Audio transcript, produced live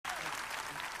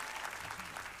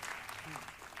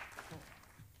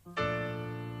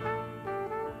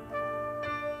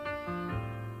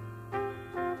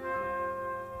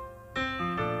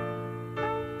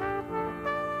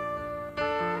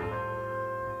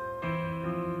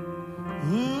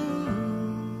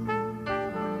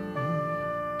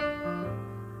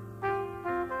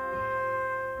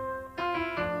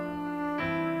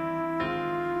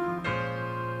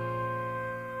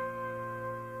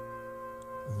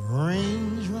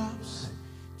Raindrops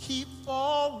keep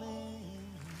falling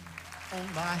on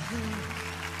my head,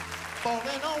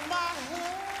 falling on my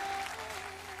head.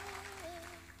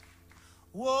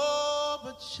 Whoa,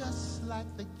 but just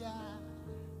like the guy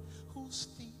whose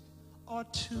feet are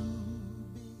too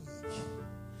big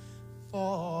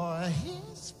for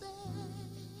his bed,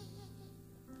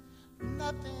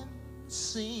 nothing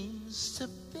seems to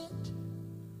fit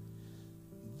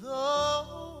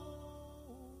those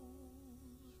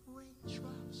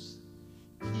raindrops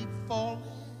keep falling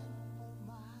on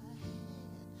my head.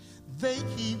 They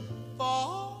keep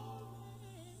falling.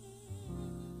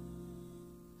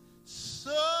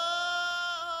 So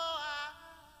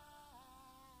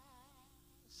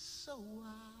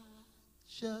I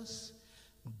just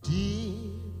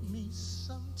did me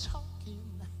some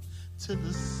talking to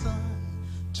the sun,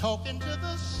 talking to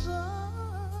the sun.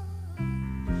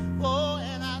 Oh,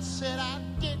 and I said I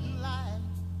didn't like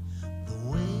the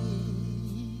way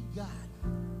he got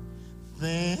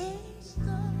things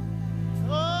done.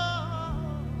 Oh,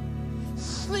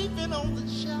 sleeping on the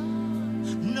job.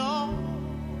 No,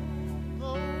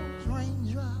 those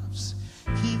raindrops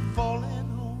keep falling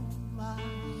on my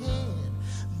head.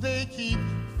 They keep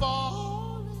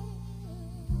falling.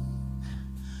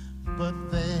 But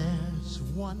there's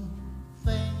one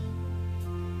thing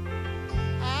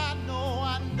I know.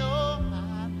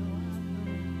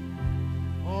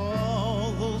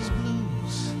 All those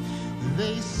blues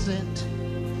they sent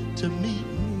to meet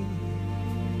me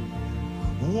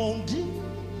won't defeat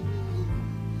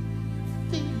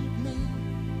me.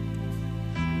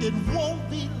 It won't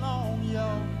be long,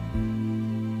 y'all,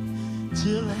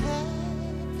 till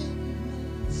happiness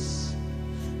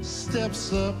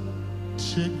steps up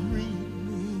to greet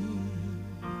me.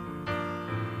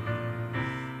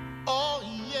 Oh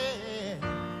yeah,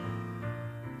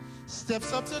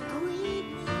 steps up to greet me.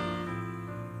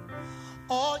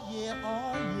 Oh yeah,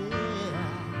 oh yeah.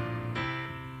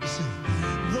 You see,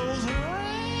 those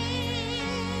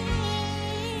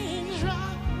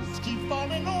raindrops keep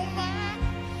falling on my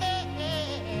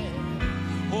head.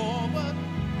 Oh, but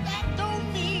that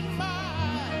don't mean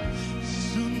mine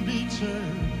soon be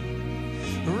turned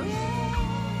red.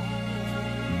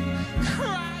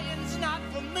 Crying's not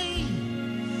for me.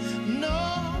 No,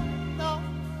 no,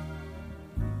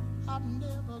 I'm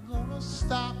never gonna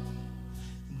stop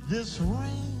this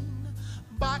rain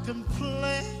by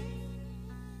complaining,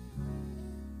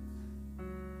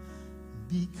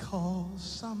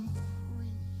 because I'm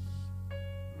free.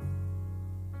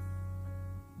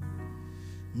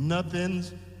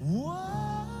 Nothing's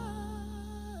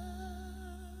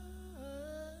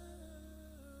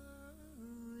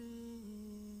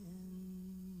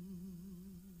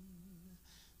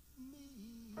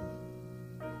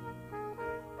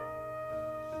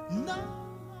no,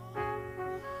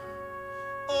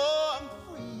 oh, I'm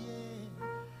free, yeah.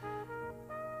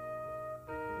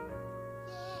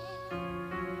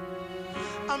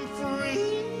 I'm free.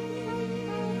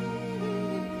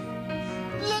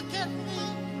 Look at me.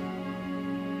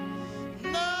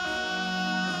 No.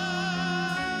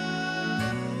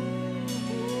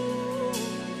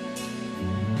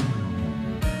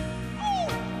 Ooh.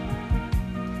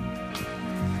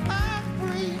 I'm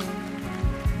free.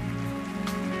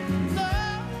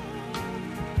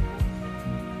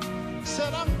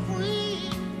 Said I'm free.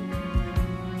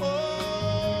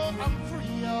 Oh, I'm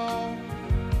free, y'all.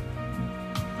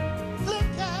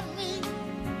 Look at me.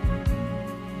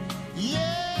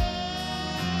 Yeah.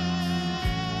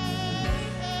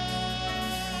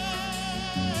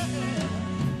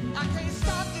 I can't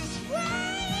stop this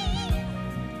rain.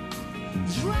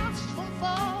 Drops from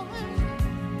falling,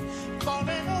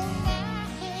 falling on my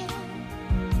head.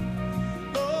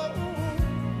 Oh,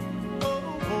 oh,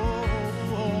 oh, oh.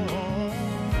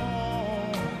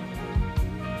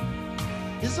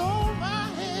 It's on my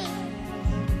head,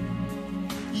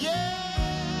 yeah.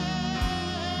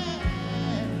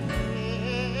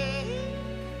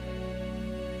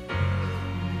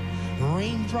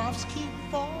 Raindrops keep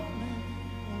falling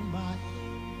on my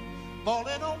head,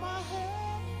 falling on my head.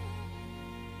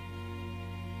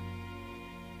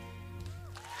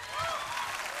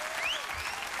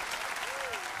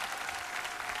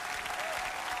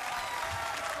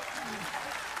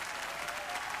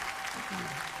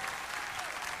 Thank you.